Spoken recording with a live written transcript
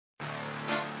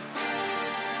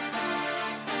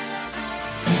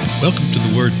Welcome to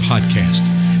the Word Podcast.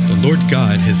 The Lord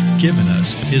God has given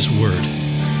us His Word.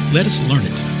 Let us learn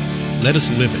it. Let us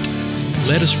live it.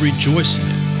 Let us rejoice in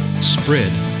it.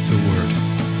 Spread the Word.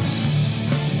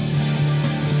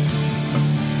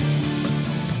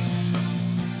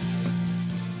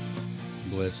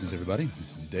 Blessings, everybody.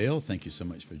 This is Dale. Thank you so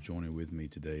much for joining with me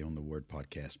today on the Word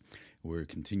Podcast. We're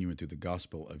continuing through the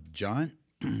Gospel of John.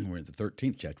 We're in the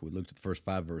 13th chapter. We looked at the first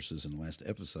 5 verses in the last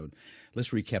episode. Let's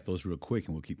recap those real quick,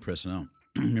 and we'll keep pressing on.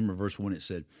 Remember, verse 1, it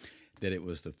said that it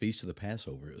was the Feast of the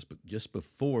Passover. It was just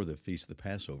before the Feast of the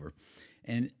Passover.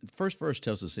 And the first verse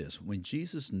tells us this: when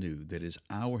Jesus knew that his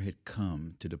hour had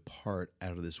come to depart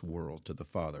out of this world to the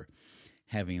Father,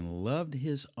 having loved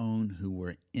his own who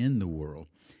were in the world,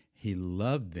 he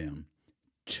loved them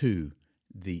to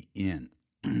the end.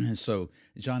 And so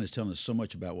John is telling us so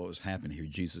much about what was happening here.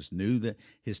 Jesus knew that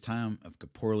his time of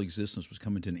corporeal existence was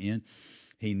coming to an end.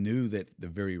 He knew that the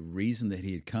very reason that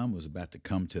he had come was about to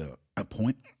come to a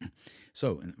point.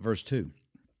 So in verse 2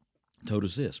 told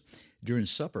us this: during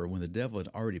supper, when the devil had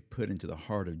already put into the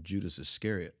heart of Judas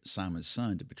Iscariot, Simon's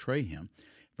son, to betray him,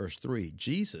 verse 3,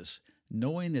 Jesus,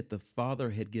 knowing that the Father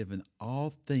had given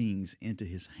all things into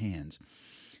his hands,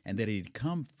 and that he had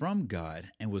come from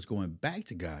God and was going back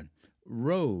to God,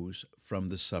 rose from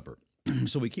the supper.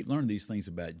 So we keep learning these things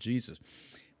about Jesus.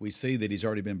 We see that he's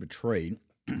already been betrayed.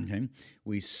 Okay?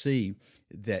 We see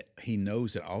that he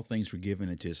knows that all things were given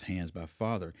into his hands by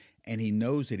Father, and he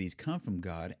knows that he's come from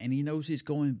God, and he knows he's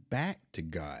going back to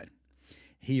God.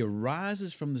 He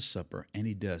arises from the supper, and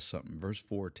he does something. Verse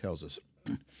 4 tells us,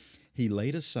 he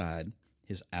laid aside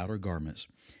his outer garments,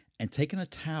 and taking a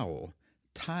towel,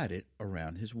 tied it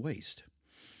around his waist.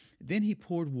 Then he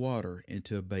poured water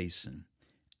into a basin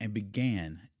and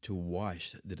began to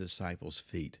wash the disciples'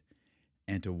 feet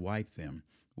and to wipe them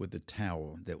with the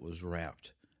towel that was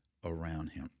wrapped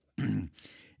around him.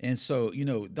 And so,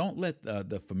 don't let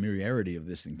the familiarity of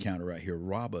this encounter right here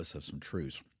rob us of some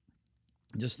truths.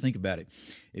 Just think about it.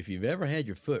 If you've ever had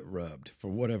your foot rubbed for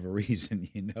whatever reason,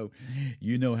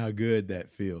 you know how good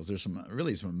that feels. There's some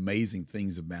amazing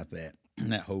things about that.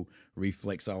 That whole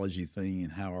reflexology thing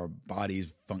and how our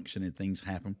bodies function and things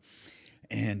happen.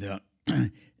 And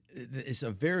it's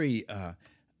a very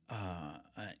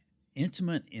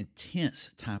intimate,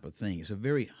 intense type of thing. It's a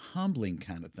very humbling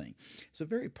kind of thing. It's a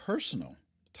very personal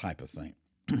type of thing.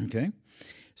 Okay?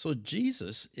 So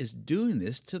Jesus is doing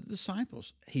this to the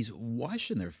disciples. He's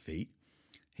washing their feet.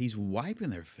 He's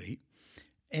wiping their feet.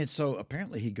 And so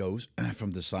apparently he goes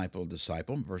from disciple to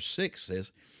disciple. Verse 6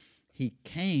 says, he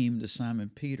came to Simon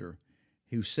Peter,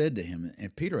 who said to him,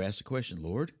 and Peter asked the question,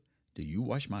 Lord, do you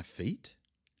wash my feet?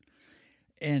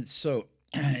 And so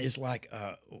it's like,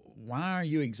 why are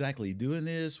you exactly doing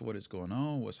this? What is going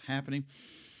on? What's happening?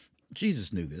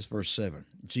 Jesus knew this. Verse 7,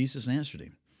 Jesus answered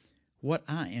him, what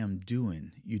I am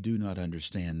doing you do not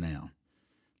understand now,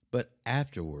 but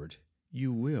afterward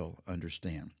you will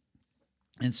understand.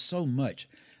 And so much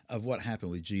of what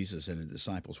happened with Jesus and the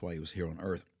disciples while he was here on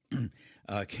earth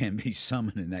can be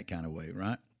summoned in that kind of way,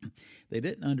 right? They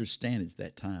didn't understand it at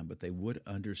that time, but they would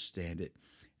understand it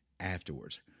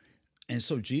afterwards. And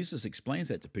so Jesus explains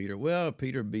that to Peter. Well,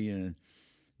 Peter, being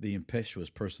the impetuous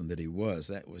person that he was,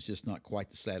 that was just not quite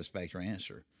the satisfactory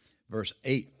answer. Verse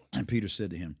 8, and Peter said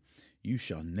to him, you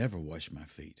shall never wash my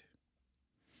feet.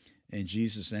 And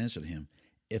Jesus answered him,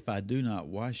 if I do not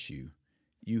wash you,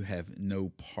 you have no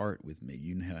part with me.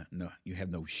 You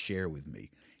have no share with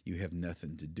me. You have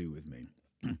nothing to do with me.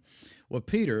 Well,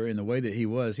 Peter, in the way that he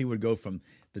would go from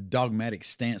the dogmatic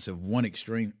stance of one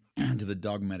extreme to the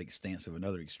dogmatic stance of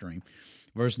another extreme.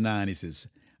 Verse 9, he says,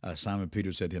 Simon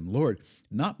Peter said to him, Lord,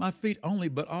 not my feet only,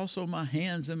 but also my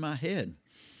hands and my head.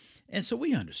 And so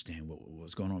we understand what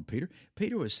was going on with Peter.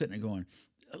 Peter was sitting there going,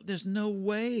 there's no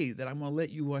way that I'm going to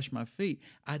let you wash my feet.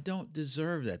 I don't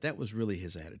deserve that. That was really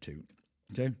his attitude.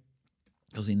 Okay?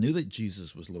 Because he knew that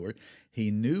Jesus was Lord.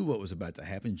 He knew what was about to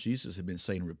happen. Jesus had been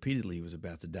saying repeatedly he was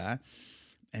about to die.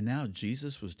 And now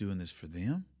Jesus was doing this for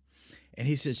them. And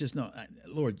he says, just no,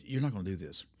 Lord, you're not going to do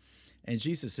this. And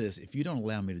Jesus says, if you don't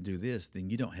allow me to do this, then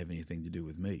you don't have anything to do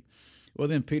with me. Well,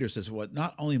 then Peter says, well,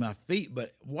 not only my feet,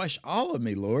 but wash all of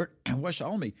me, Lord, and wash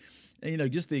all of me.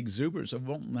 And, just the exuberance of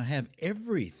wanting to have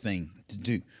everything to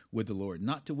do with the Lord,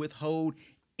 not to withhold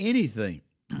anything.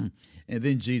 And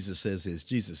then Jesus says this,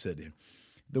 Jesus said to him,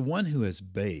 the one who has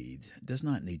bathed does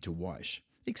not need to wash,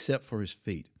 except for his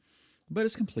feet, but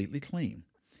is completely clean.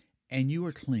 And you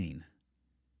are clean,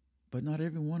 but not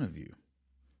every one of you.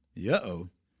 Uh-oh.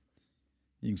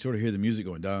 You can sort of hear the music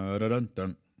going, dun, dun, dun,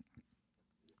 dun.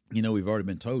 We've already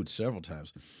been told several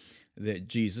times that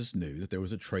Jesus knew that there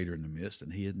was a traitor in the midst,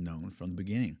 and he had known from the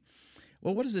beginning.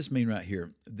 Well, what does this mean right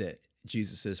here that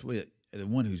Jesus says, well, the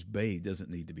one who's bathed doesn't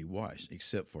need to be washed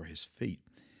except for his feet?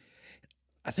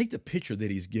 I think the picture that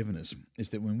he's given us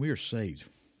is that when we are saved,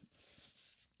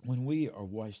 when we are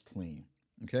washed clean,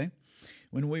 okay,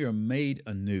 when we are made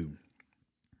anew,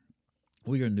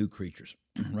 we are new creatures,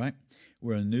 right?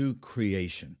 We're a new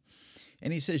creation.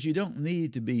 And he says you don't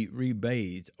need to be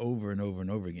rebathed over and over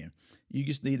and over again. You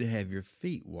just need to have your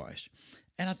feet washed.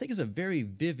 And I think it's a very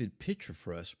vivid picture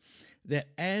for us that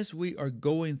as we are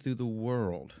going through the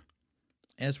world,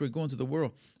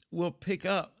 we'll pick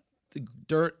up the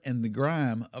dirt and the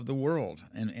grime of the world.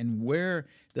 And where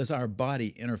does our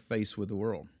body interface with the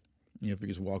world? If you're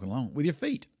just walking along with your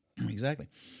feet. Exactly.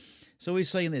 So he's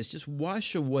saying this, just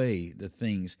wash away the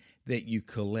things that you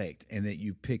collect and that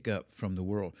you pick up from the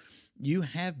world. You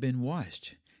have been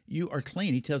washed. You are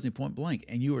clean. He tells me point blank,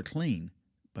 and you are clean,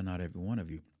 but not every one of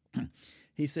you.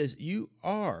 He says, you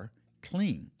are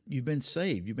clean. You've been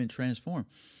saved. You've been transformed.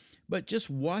 But just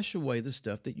wash away the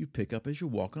stuff that you pick up as you're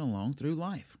walking along through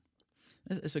life.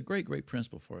 It's a great, great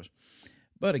principle for us.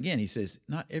 But again, he says,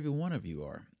 not every one of you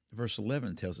are. Verse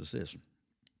 11 tells us this.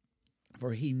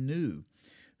 For he knew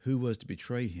who was to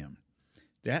betray him.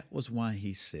 That was why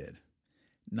he said,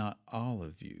 not all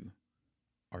of you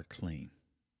are clean.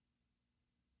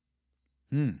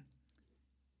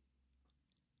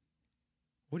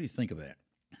 What do you think of that?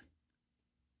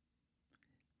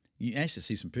 You actually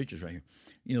see some pictures right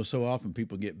here. So often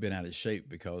people get bent out of shape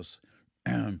because,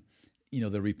 the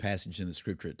read passage in the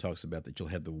scripture, it talks about that you'll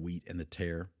have the wheat and the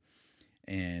tare,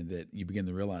 and that you begin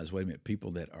to realize, wait a minute,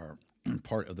 people that are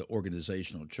part of the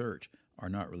organizational church are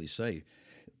not really saved.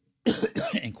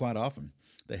 And quite often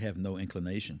they have no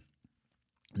inclination,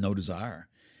 no desire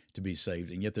to be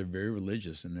saved, and yet they're very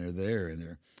religious, and they're there, and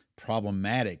they're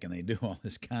problematic, and they do all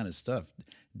this kind of stuff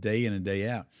day in and day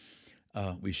out.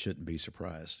 We shouldn't be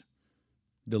surprised.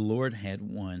 The Lord had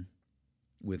one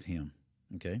with him,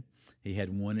 okay? He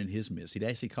had one in his midst. He'd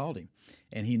actually called him,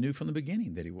 and he knew from the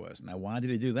beginning that he was. Now, why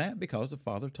did he do that? Because the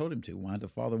Father told him to. Why did the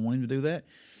Father want him to do that?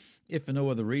 If for no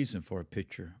other reason, for a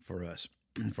picture for us,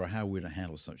 for how we're to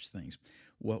handle such things,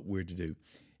 what we're to do.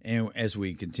 And as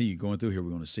we continue going through here, we're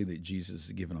going to see that Jesus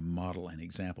is given a model and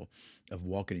example of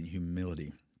walking in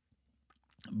humility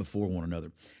before one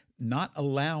another, not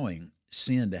allowing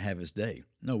sin to have its day.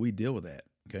 No, we deal with that,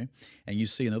 okay? And you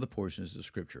see in other portions of the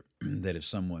scripture that if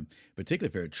someone, particularly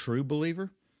if they're a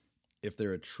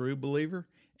true believer,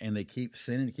 and they keep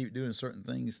sinning, keep doing certain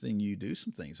things, then you do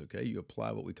some things, okay? You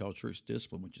apply what we call church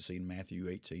discipline, which you see in Matthew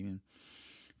 18 and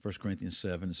 1 Corinthians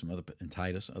 7 and some other, and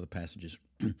Titus, other passages.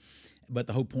 But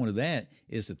the whole point of that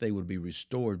is that they would be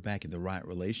restored back in the right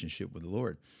relationship with the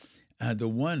Lord. The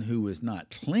one who is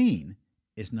not clean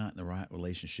is not in the right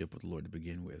relationship with the Lord to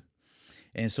begin with.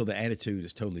 And so the attitude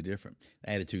is totally different.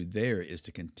 The attitude there is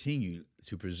to continue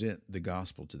to present the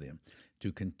gospel to them,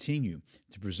 to continue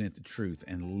to present the truth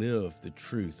and live the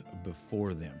truth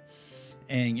before them.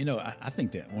 And, I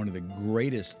think that one of the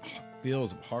greatest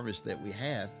fields of harvest that we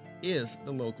have is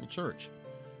the local church.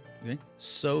 Okay?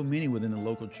 So many within the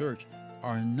local church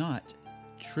are not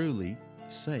truly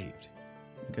saved.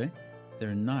 Okay?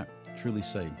 They're not truly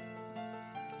saved.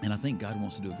 And I think God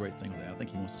wants to do a great thing with that. I think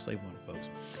he wants to save a lot of folks.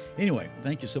 Anyway,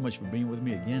 thank you so much for being with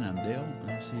me again. I'm Dale, and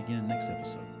I'll see you again next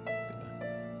episode.